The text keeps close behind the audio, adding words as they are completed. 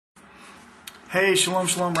Hey, shalom,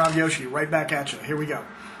 shalom, Rav Yoshi, right back at you. Here we go.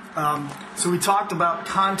 So we talked about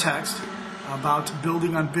context, about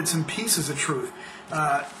building on bits and pieces of truth.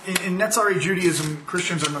 In Netzari Judaism,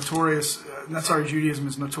 Christians are notorious. Netzari Judaism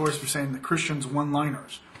is notorious for saying the Christians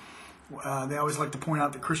one-liners. They always like to point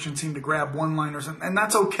out that Christians seem to grab one-liners, and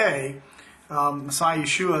that's okay. Messiah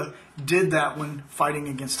Yeshua did that when fighting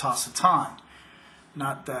against Hasatan.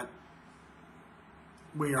 Not that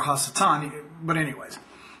we are Hasatan, but anyways.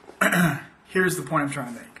 Here's the point I'm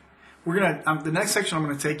trying to make. The next section I'm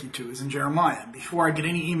going to take you to is in Jeremiah. Before I get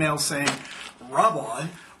any emails saying, Rabbi,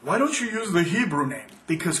 why don't you use the Hebrew name?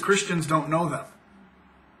 Because Christians don't know them.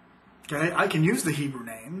 Okay, I can use the Hebrew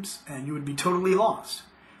names, and you would be totally lost.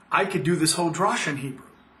 I could do this whole drash in Hebrew.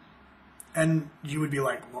 And you would be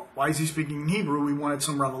like, well, why is he speaking in Hebrew? We wanted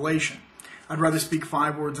some revelation. I'd rather speak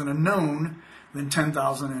 5 words in a known than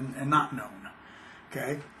 10,000 and not known.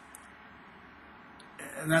 Okay?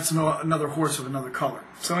 And that's another horse of another color.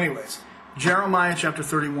 So anyways, Jeremiah chapter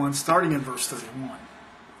 31, starting in verse 31.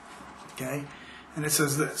 Okay? And it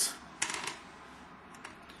says this.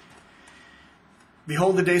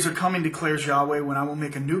 Behold, the days are coming, declares Yahweh, when I will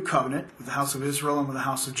make a new covenant with the house of Israel and with the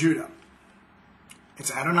house of Judah.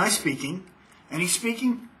 It's Adonai speaking, and he's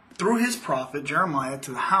speaking through his prophet Jeremiah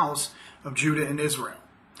to the house of Judah and Israel.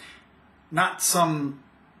 Not some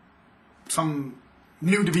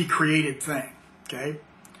new to be created thing. Okay?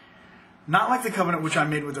 Not like the covenant which I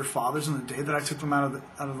made with their fathers in the day that I took them out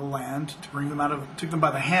of the land to bring them took them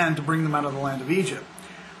by the hand to bring them out of the land of Egypt.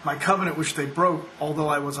 My covenant which they broke, although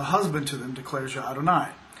I was a husband to them, declares Yah Adonai.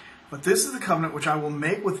 But this is the covenant which I will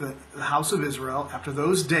make with the house of Israel after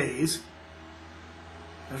those days.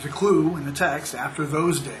 There's a clue in the text, after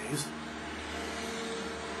those days.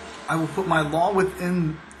 I will put my law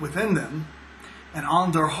within them, and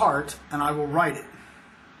on their heart, and I will write it.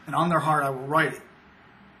 And on their heart I will write it.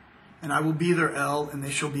 And I will be their El, and they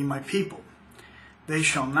shall be my people. They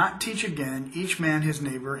shall not teach again, each man his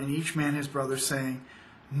neighbor, and each man his brother, saying,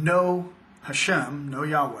 Know Hashem, know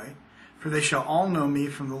Yahweh, for they shall all know me,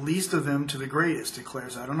 from the least of them to the greatest,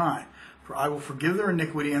 declares Adonai. For I will forgive their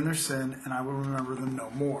iniquity and their sin, and I will remember them no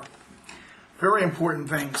more. Very important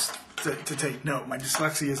things to take note. My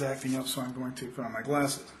dyslexia is acting up, so I'm going to put on my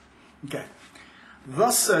glasses. Okay.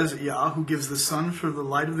 Thus says Yah, who gives the sun for the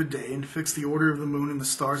light of the day, and fixed the order of the moon and the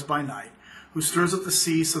stars by night, who stirs up the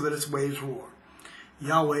sea so that its waves roar.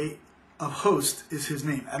 Yahweh of hosts is his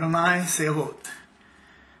name. Adonai Se'avot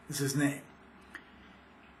is his name.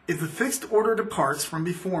 If the fixed order departs from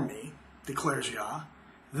before me, declares Yah,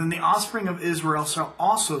 then the offspring of Israel shall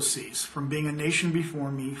also cease from being a nation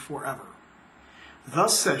before me forever.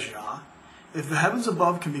 Thus says Yah, if the heavens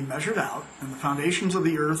above can be measured out, and the foundations of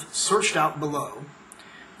the earth searched out below,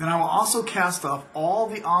 then I will also cast off all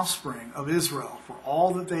the offspring of Israel for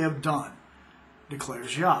all that they have done,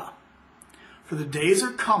 declares Yah. For the days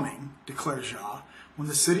are coming, declares Yah, when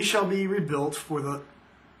the city shall be rebuilt for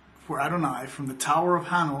Adonai from the tower of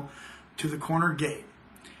Hanel to the corner gate,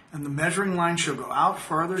 and the measuring line shall go out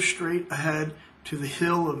farther straight ahead to the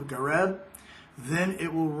hill of Gareb, then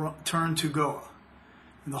it will turn to Goah.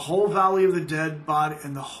 And the whole valley of the dead body,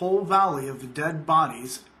 and the whole valley of the dead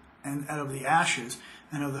bodies, and of the ashes,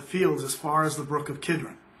 and of the fields as far as the brook of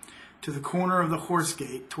Kidron, to the corner of the horse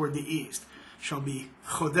gate toward the east, shall be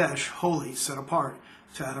Chodesh, holy, set apart,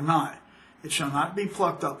 to Adonai. It shall not be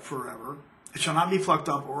plucked up forever. It shall not be plucked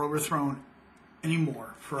up or overthrown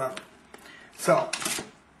anymore forever. So,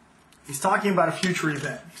 he's talking about a future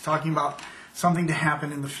event. He's talking about something to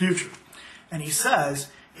happen in the future. And he says,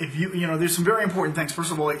 if there's some very important things.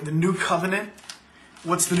 First of all, the new covenant.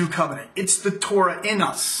 What's the new covenant? It's the Torah in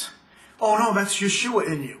us. Oh no, that's Yeshua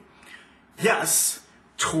in you. Yes,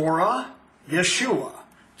 Torah, Yeshua.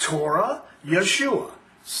 Torah, Yeshua.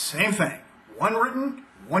 Same thing. One written,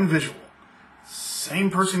 one visual. Same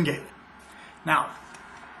person gave it. Now,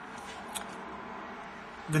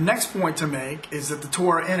 the next point to make is that the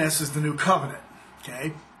Torah in us is the new covenant.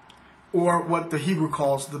 Okay? Or what the Hebrew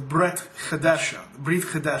calls the Brit Chadesha, the Brit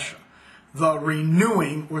Chadesha, the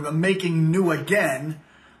renewing or the making new again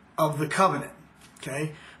of the covenant.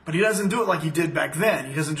 Okay? But he doesn't do it like he did back then.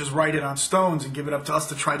 He doesn't just write it on stones and give it up to us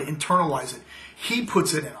to try to internalize it. He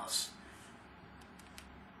puts it in us.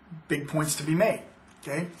 Big points to be made.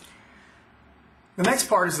 Okay? The next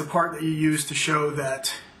part is the part that you use to show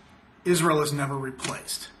that Israel is never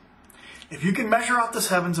replaced. If you can measure out the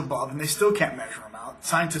heavens above, and they still can't measure them out,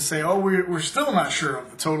 scientists say, oh, we're still not sure of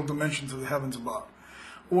the total dimensions of the heavens above.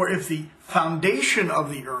 Or if the foundation of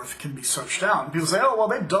the earth can be searched out. And people say, oh, well,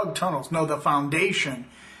 they dug tunnels. No, the foundation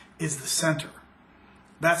is the center.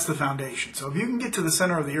 That's the foundation. So if you can get to the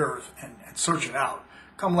center of the earth and search it out,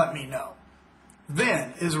 come let me know.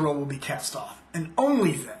 then Israel will be cast off. And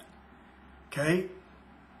only then. Okay?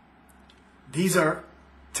 These are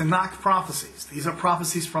Tanakh prophecies. These are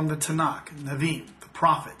prophecies from the Tanakh, Nevi'im, the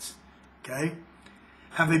prophets. Okay?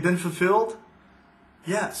 Have they been fulfilled?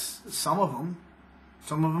 Yes, some of them.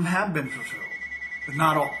 Some of them have been fulfilled, but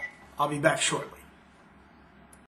not all. I'll be back shortly.